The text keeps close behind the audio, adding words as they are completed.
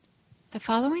The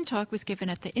following talk was given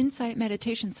at the Insight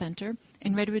Meditation Center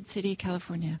in Redwood City,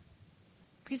 California.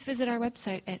 Please visit our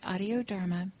website at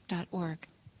audiodharma.org.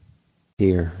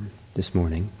 Here this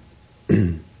morning,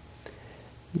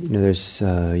 there's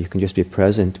you can just be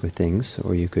present with things,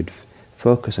 or you could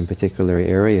focus on particular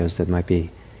areas that might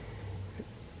be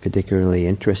particularly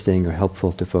interesting or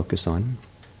helpful to focus on.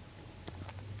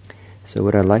 So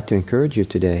what I'd like to encourage you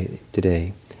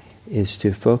today is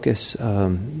to focus,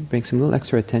 bring some little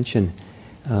extra attention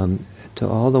to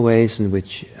all the ways in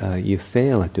which you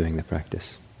fail at doing the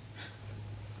practice.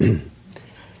 Some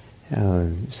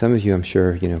of you, I'm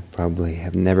sure, probably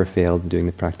have never failed doing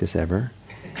the practice ever.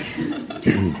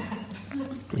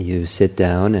 You sit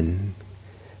down and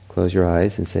close your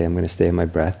eyes and say, I'm going to stay on my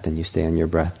breath, and you stay on your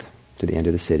breath to the end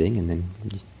of the sitting, and then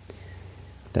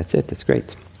that's it, that's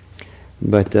great.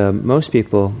 But most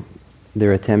people,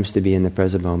 their attempts to be in the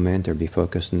present moment or be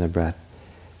focused on the breath,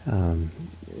 in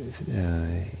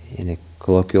a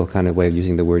colloquial kind of way of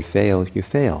using the word fail, you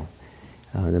fail.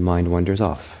 The mind wanders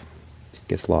off, it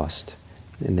gets lost,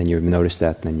 and then you notice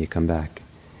that, and then you come back.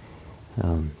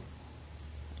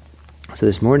 So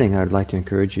this morning I would like to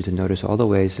encourage you to notice all the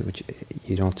ways in which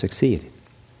you don't succeed.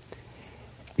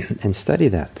 And study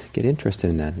that, get interested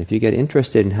in that. And if you get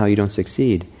interested in how you don't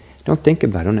succeed, don't think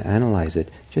about it, don't analyze it.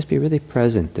 Just be really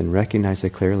present and recognize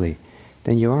it clearly.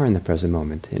 Then you are in the present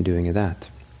moment in doing that.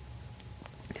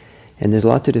 And there's a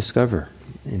lot to discover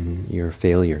in your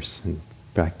failures in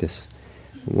practice.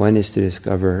 One is to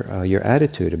discover your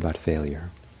attitude about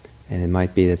failure. And it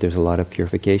might be that there's a lot of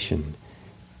purification,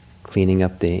 cleaning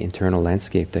up the internal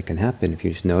landscape that can happen if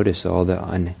you just notice all the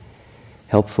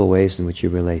unhelpful ways in which you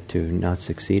relate to not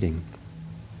succeeding.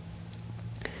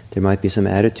 There might be some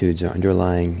attitudes or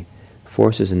underlying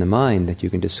forces in the mind that you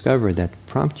can discover that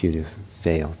prompt you to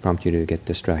fail, prompt you to get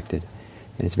distracted.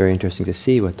 And it's very interesting to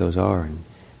see what those are and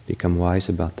become wise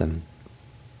about them.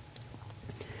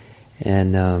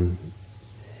 And then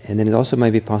it also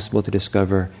might be possible to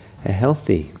discover a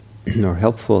healthy or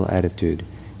helpful attitude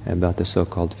about the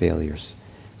so-called failures,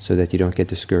 so that you don't get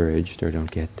discouraged or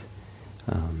don't get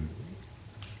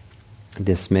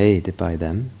dismayed by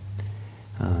them,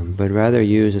 but rather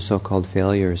use the so-called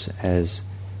failures as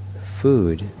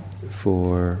food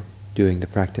for doing the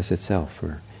practice itself,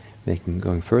 for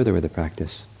going further with the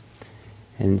practice.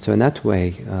 And so in that way,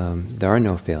 there are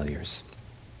no failures.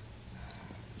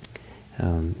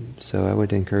 So I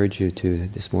would encourage you to,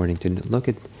 this morning, to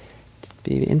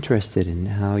be interested in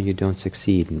how you don't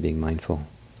succeed in being mindful.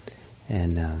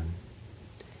 And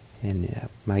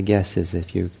my guess is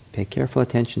if you pay careful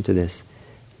attention to this,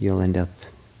 you'll end up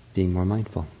being more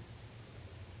mindful.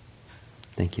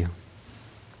 Thank you.